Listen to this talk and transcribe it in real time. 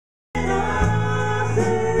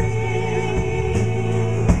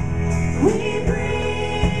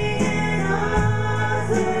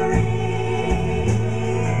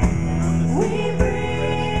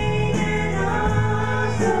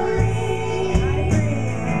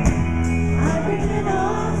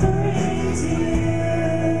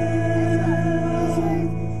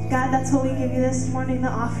this morning the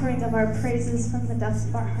offering of our praises from the depths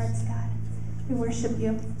of our hearts, God. We worship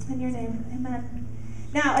you in your name. Amen.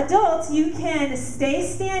 Now, adults, you can stay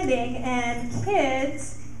standing, and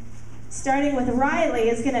kids, starting with Riley,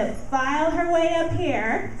 is going to file her way up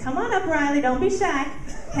here. Come on up, Riley. Don't be shy.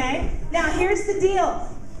 Okay? Now, here's the deal.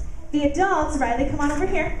 The adults, Riley, come on over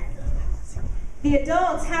here. The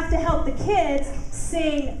adults have to help the kids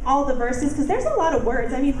sing all the verses, because there's a lot of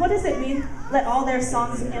words. I mean, what does it mean, let all their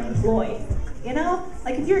songs employ? You know?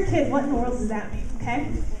 Like, if you're a kid, what in the world does that mean?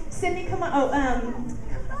 Okay? Sydney, come on. All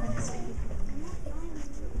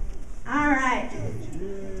right.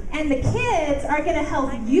 And the kids are going to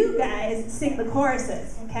help you guys sing the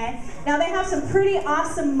choruses, okay? Now, they have some pretty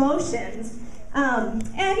awesome motions.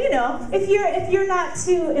 And, you know, if you're not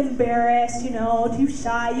too embarrassed, you know, too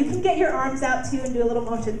shy, you can get your arms out, too, and do a little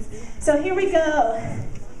motions. So here we go.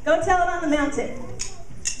 Go tell it on the mountain.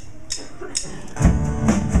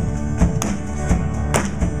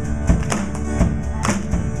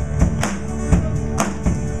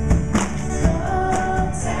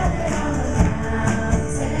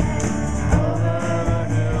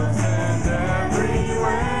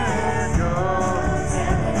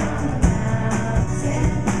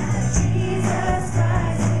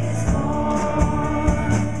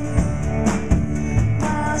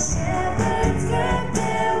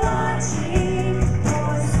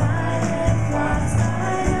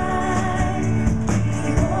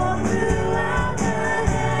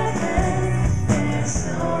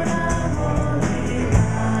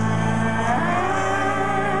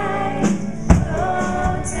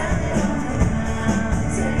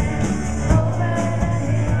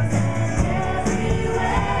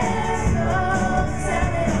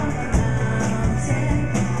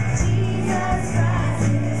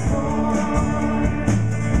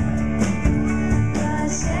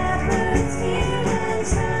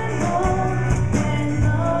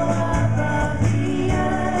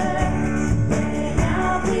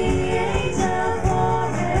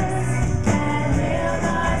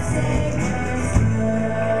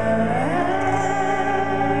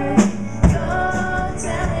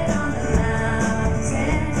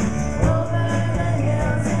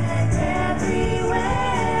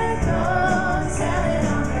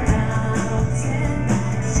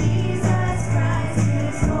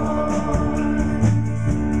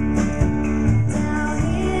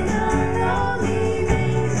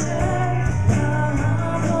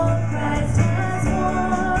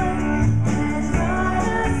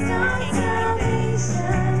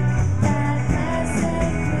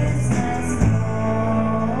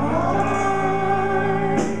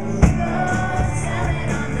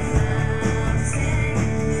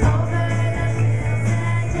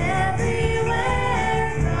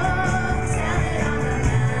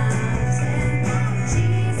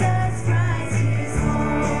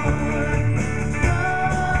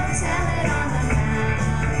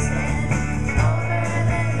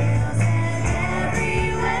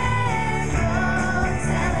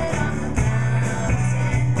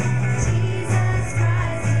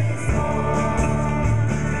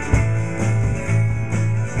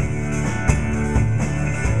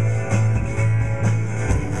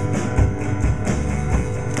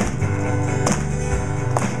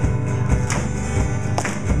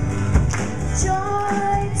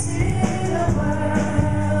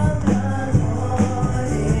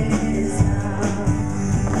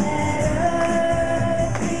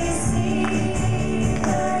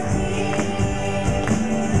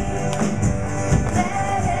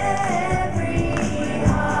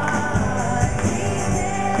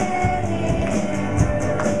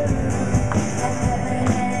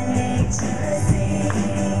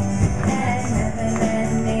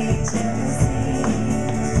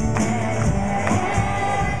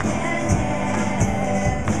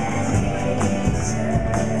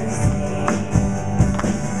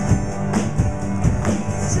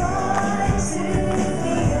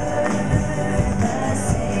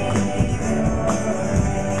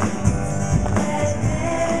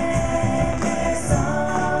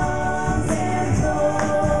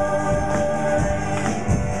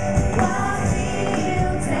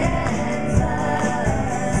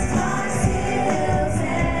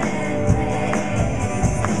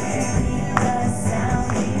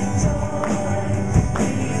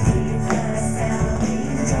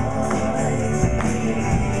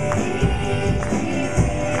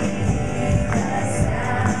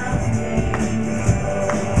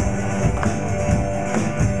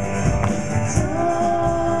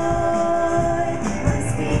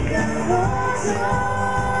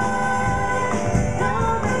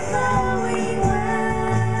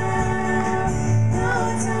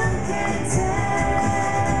 Can tell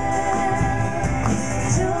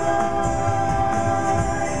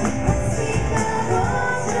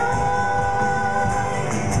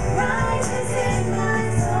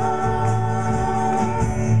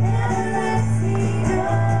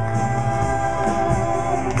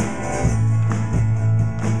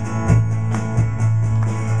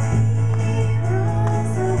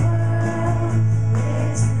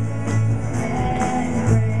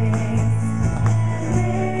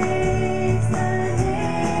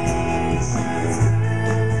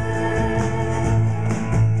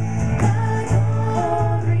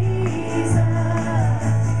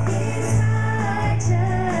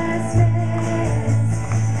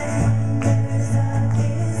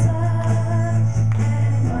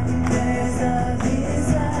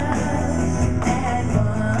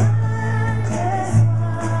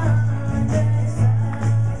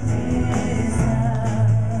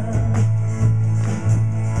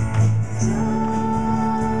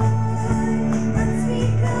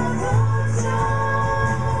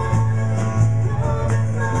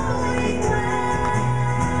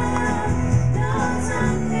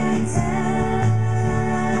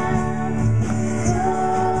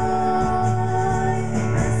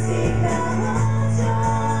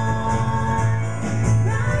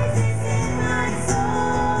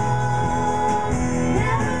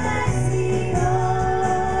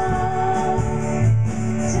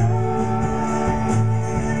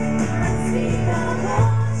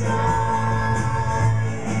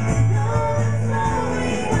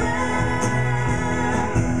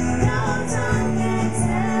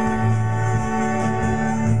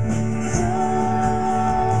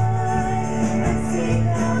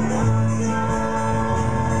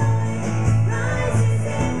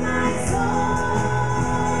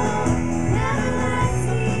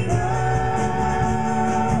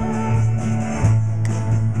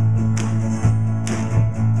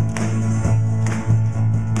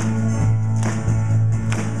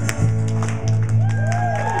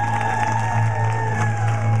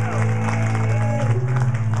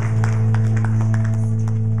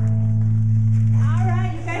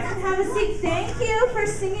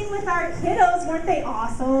Weren't they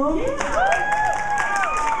awesome? All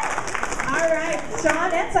right,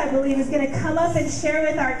 John Etz, I believe, is going to come up and share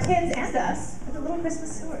with our kids and us a little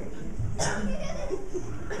Christmas story.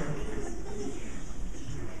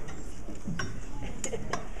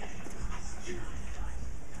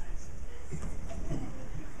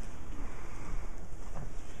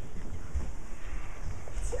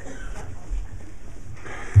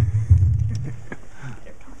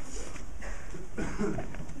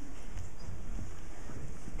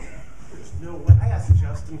 There's no way. I asked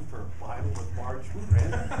Justin for a Bible with large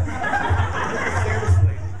print.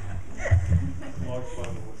 Seriously. Large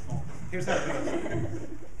Bible with song. Here's how it goes.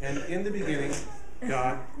 And in the beginning,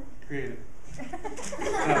 God created.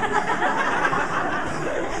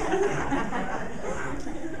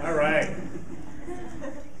 All right.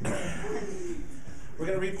 We're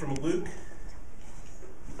going to read from Luke.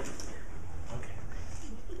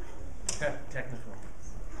 Okay. Technical.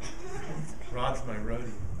 Rod's my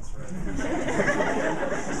roadie. That's right.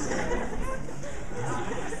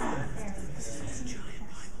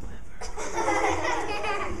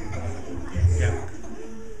 Yeah.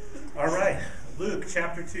 All right. Luke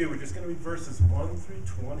chapter 2. We're just going to read verses 1 through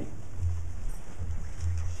 20.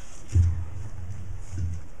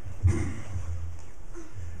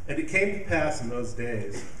 And it came to pass in those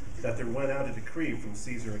days that there went out a decree from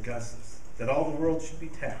Caesar Augustus that all the world should be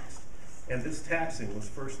taxed. And this taxing was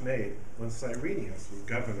first made when Cyrenius was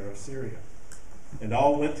governor of Syria. And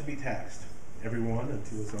all went to be taxed, every one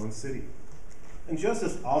unto his own city. And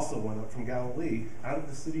Joseph also went up from Galilee, out of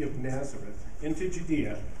the city of Nazareth, into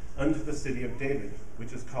Judea, unto the city of David,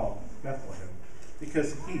 which is called Bethlehem,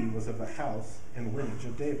 because he was of the house and lineage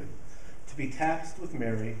of David, to be taxed with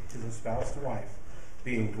Mary, his espoused wife,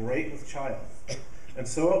 being great with child. And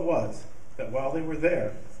so it was, that while they were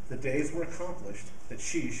there, the days were accomplished that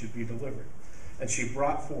she should be delivered. And she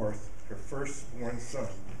brought forth her firstborn son,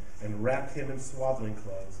 and wrapped him in swaddling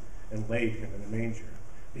clothes, and laid him in a manger,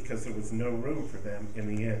 because there was no room for them in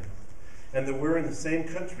the inn. And there were in the same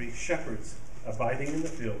country shepherds abiding in the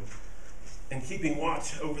field, and keeping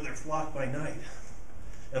watch over their flock by night.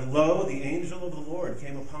 And lo, the angel of the Lord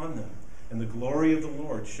came upon them, and the glory of the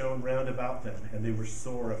Lord shone round about them, and they were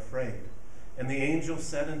sore afraid. And the angel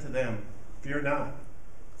said unto them, Fear not,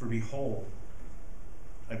 for behold,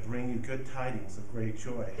 I bring you good tidings of great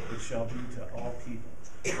joy, which shall be to all people.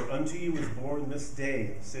 For unto you is born this day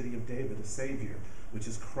in the city of David a Savior, which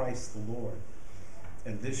is Christ the Lord.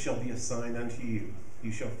 And this shall be a sign unto you.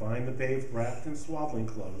 You shall find the babe wrapped in swaddling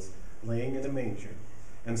clothes, laying in a manger.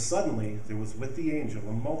 And suddenly there was with the angel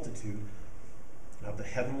a multitude of the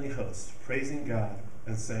heavenly host, praising God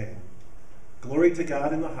and saying, Glory to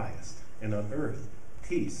God in the highest, and on earth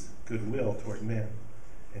peace, goodwill toward men.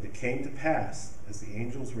 And it came to pass, as the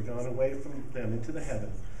angels were gone away from them into the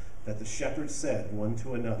heaven, that the shepherds said one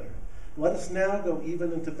to another, Let us now go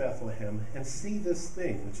even unto Bethlehem, and see this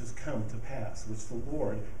thing which is come to pass, which the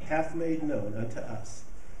Lord hath made known unto us.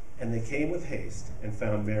 And they came with haste, and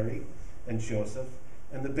found Mary, and Joseph,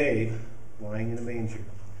 and the babe lying in a manger.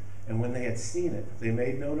 And when they had seen it, they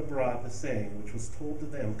made known abroad the saying which was told to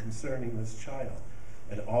them concerning this child.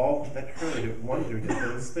 And all that heard it wondered at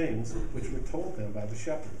those things which were told them by the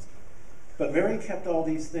shepherds. But Mary kept all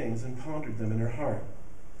these things and pondered them in her heart.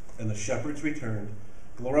 And the shepherds returned,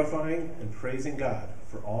 glorifying and praising God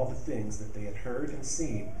for all the things that they had heard and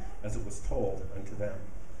seen as it was told unto them.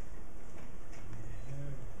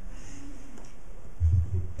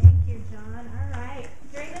 Thank you, John. All right.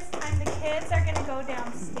 During this time, the kids are going to go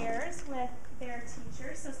downstairs with their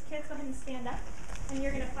teachers. So kids, go ahead and stand up. And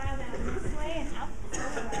you're going to file down this way and out this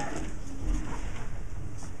way.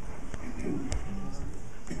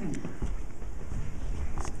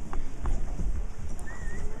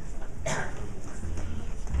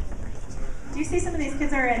 Do you see some of these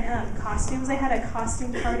kids are in costumes? They had a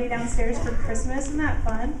costume party downstairs for Christmas. Isn't that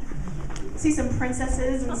fun? See some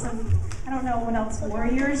princesses and some, I don't know what else,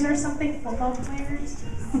 warriors or something, football players.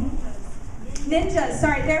 Ninjas,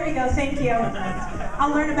 sorry, there we go, thank you.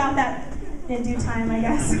 I'll learn about that in due time, I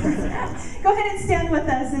guess. Go ahead and stand with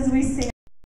us as we sing.